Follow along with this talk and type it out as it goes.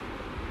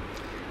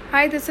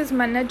Hi, this is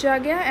Mannat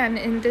Jagya, and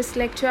in this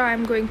lecture I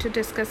am going to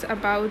discuss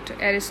about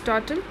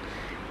Aristotle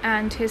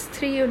and his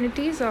three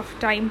unities of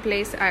time,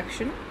 place,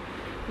 action.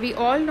 We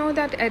all know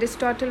that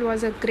Aristotle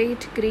was a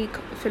great Greek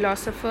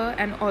philosopher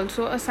and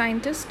also a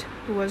scientist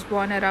who was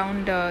born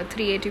around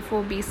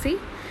 384 BC.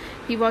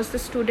 He was the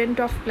student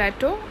of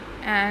Plato,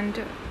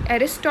 and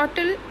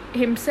Aristotle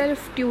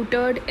himself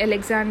tutored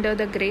Alexander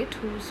the Great,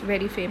 who's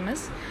very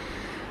famous.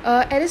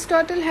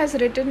 Aristotle has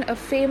written a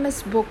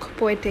famous book,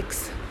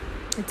 Poetics.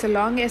 It's a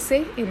long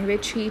essay in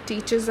which he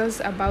teaches us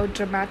about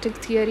dramatic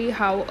theory,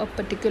 how a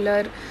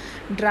particular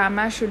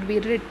drama should be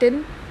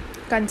written,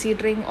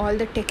 considering all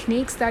the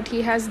techniques that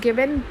he has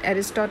given.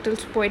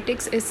 Aristotle's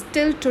Poetics is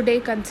still today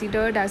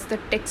considered as the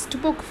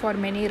textbook for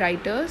many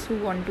writers who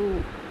want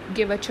to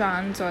give a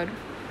chance or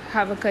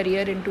have a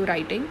career into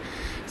writing.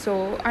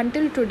 So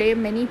until today,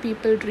 many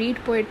people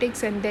read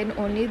Poetics and then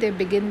only they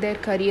begin their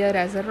career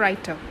as a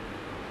writer.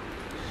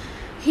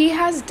 He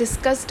has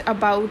discussed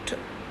about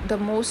the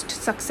most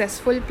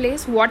successful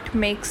plays, what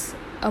makes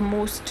a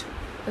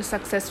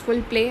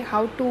successful play,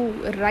 how to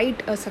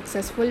write a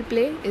successful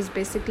play is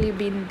basically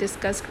been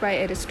discussed by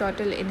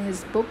Aristotle in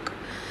his book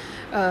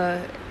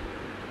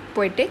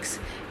Poetics.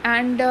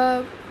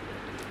 And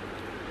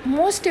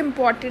most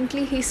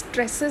importantly, he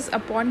stresses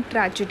upon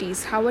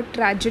tragedies, how a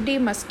tragedy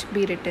must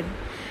be written.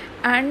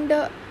 And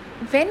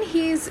when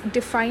he is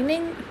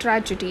defining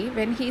tragedy,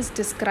 when he is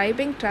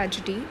describing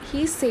tragedy,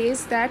 he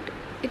says that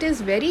it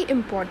is very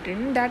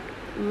important that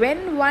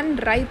when one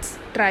writes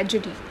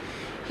tragedy,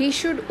 he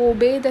should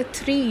obey the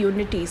three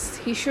unities.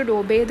 He should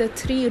obey the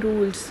three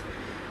rules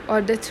or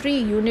the three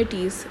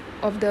unities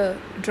of the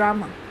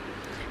drama.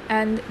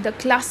 And the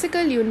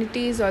classical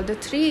unities or the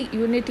three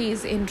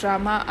unities in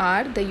drama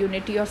are the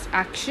unity of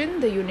action,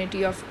 the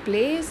unity of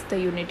place, the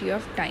unity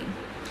of time.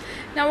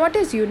 Now, what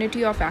is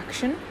unity of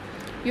action?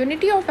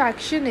 Unity of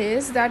action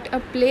is that a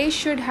play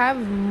should have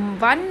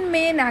one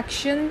main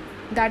action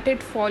that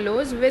it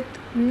follows with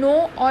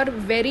no or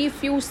very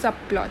few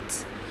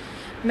subplots.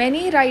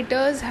 Many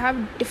writers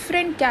have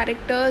different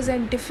characters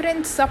and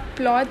different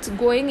subplots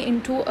going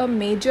into a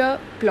major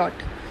plot,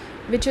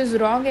 which is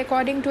wrong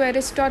according to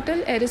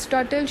Aristotle.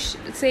 Aristotle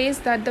says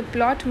that the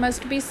plot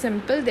must be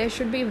simple, there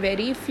should be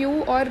very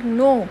few or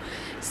no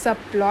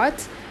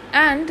subplots,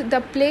 and the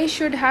play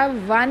should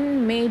have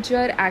one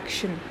major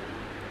action.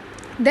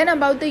 Then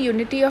about the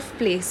unity of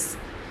place.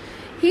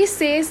 He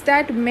says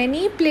that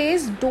many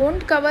plays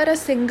don't cover a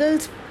single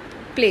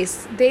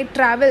place. They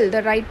travel.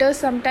 The writers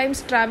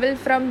sometimes travel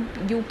from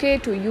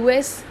UK to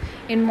US.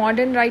 In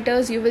modern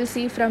writers, you will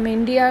see from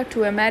India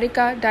to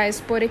America,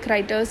 diasporic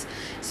writers.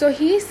 So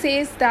he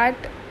says that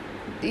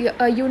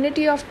a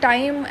unity of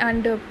time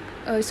and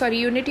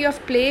unity of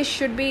place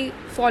should be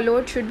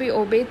followed, should be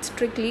obeyed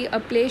strictly. A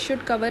play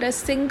should cover a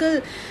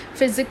single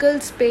physical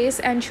space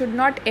and should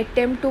not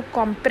attempt to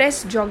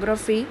compress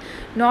geography,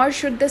 nor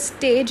should the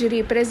stage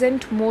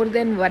represent more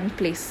than one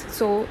place.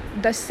 So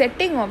the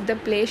setting of the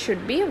play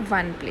should be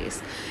one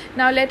place.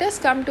 Now let us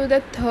come to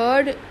the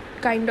third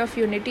kind of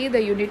unity,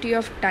 the unity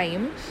of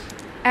time.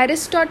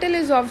 Aristotle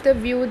is of the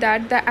view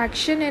that the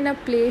action in a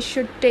play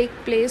should take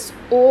place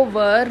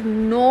over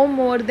no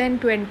more than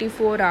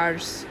 24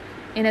 hours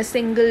in a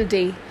single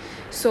day.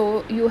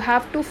 So you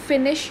have to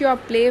finish your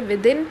play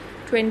within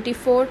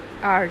 24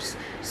 hours.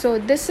 So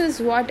this is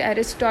what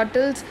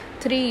Aristotle's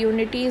three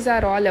unities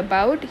are all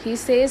about. He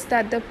says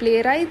that the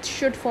playwright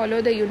should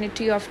follow the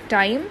unity of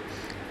time,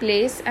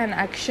 place and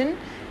action.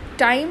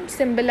 Time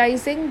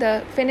symbolizing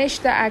the finish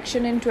the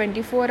action in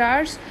 24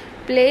 hours.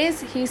 Place,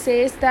 he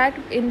says that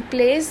in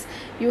place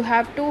you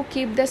have to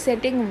keep the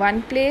setting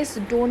one place,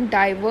 don't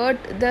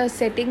divert the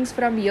settings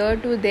from here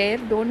to there,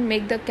 don't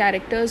make the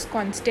characters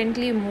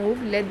constantly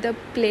move, let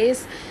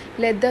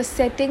the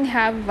setting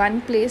have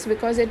one place,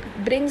 because it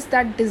brings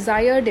that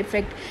desired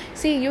effect.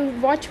 See, you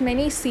watch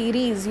many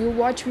series, you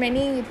watch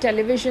many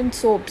television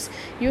soaps,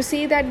 you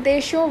see that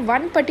they show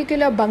one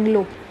particular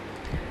bungalow.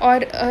 Or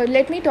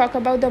let me talk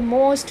about the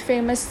most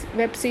famous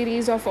web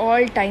series of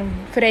all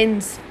time,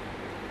 Friends.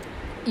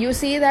 You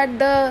see that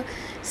the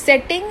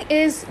setting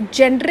is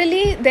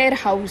generally their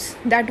house,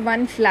 that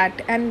one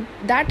flat, and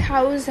that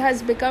house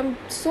has become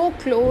so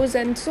close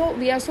and so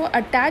we are so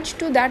attached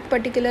to that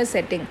particular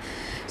setting.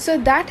 So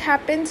that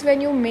happens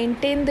when you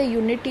maintain the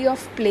unity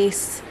of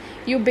place.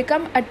 You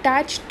become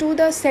attached to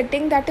the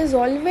setting that is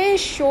always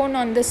shown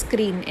on the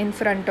screen in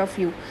front of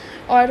you,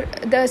 or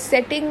the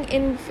setting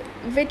in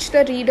which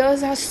the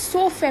readers are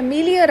so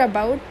familiar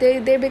about.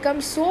 They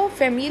become so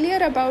familiar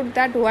about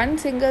that one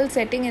single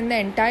setting in the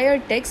entire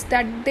text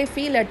that they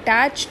feel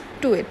attached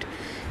to it.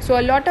 So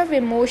a lot of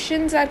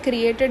emotions are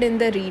created in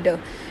the reader.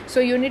 So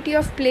unity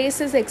of place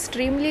is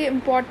extremely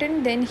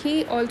important. Then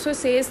he also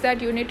says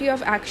that unity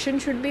of action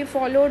should be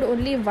followed.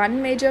 Only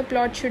one major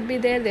plot should be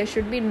there. There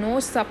should be no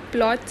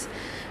subplots,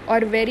 or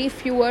very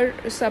fewer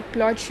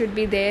subplots should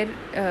be there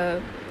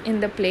in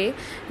the play.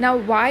 Now,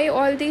 why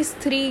all these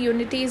three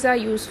unities are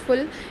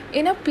useful?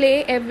 In a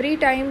play, every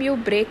time you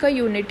break a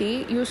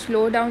unity, you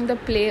slow down the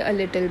play a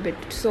little bit.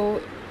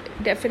 So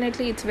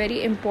definitely it's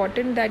very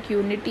important that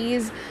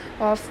unities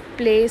of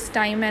place,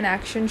 time and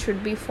action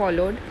should be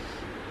followed.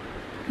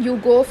 You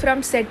go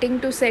from setting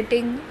to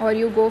setting, or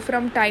you go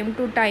from time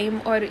to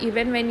time, or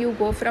even when you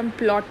go from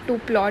plot to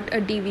plot,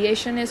 a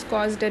deviation is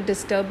caused, a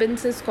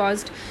disturbance is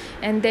caused,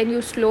 and then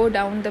you slow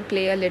down the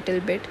play a little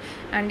bit.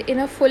 And in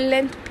a full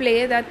length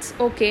play, that's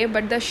okay,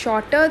 but the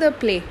shorter the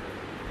play,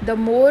 the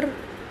more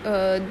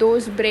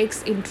those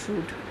breaks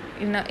intrude.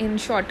 In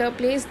shorter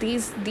plays,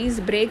 these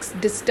breaks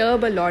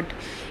disturb a lot.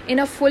 In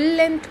a full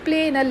length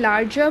play, in a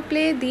larger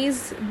play,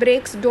 these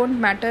breaks don't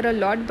matter a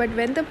lot, but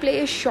when the play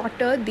is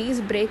shorter,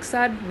 these breaks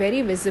are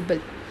very visible.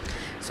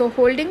 So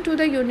holding to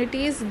the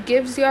unities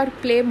gives your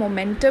play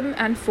momentum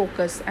and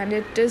focus, and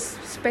it is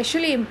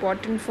especially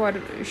important for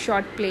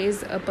short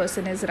plays a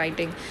person is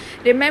writing.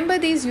 Remember,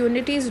 these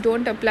unities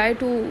don't apply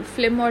to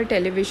film or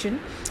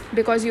television,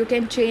 because you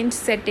can change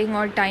setting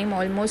or time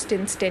almost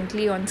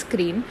instantly on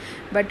screen.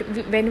 But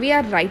when we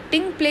are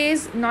writing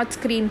plays, not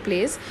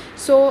screenplays,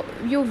 so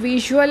you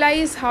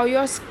visualize how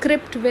your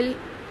script will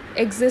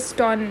exist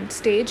on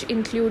stage,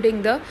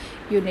 including the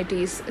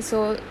unities.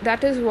 So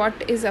that is what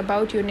is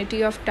about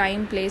unity of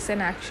time, place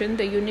and action.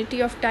 The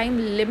unity of time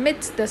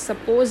limits the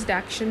supposed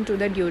action to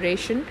the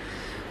duration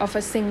of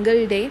a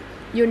single day.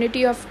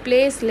 Unity of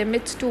place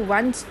limits to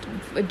one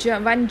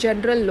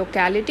general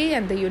locality,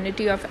 and the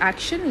unity of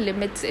action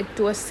limits it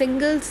to a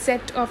single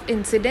set of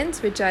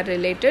incidents which are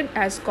related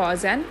as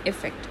cause and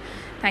effect.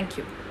 Thank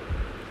you.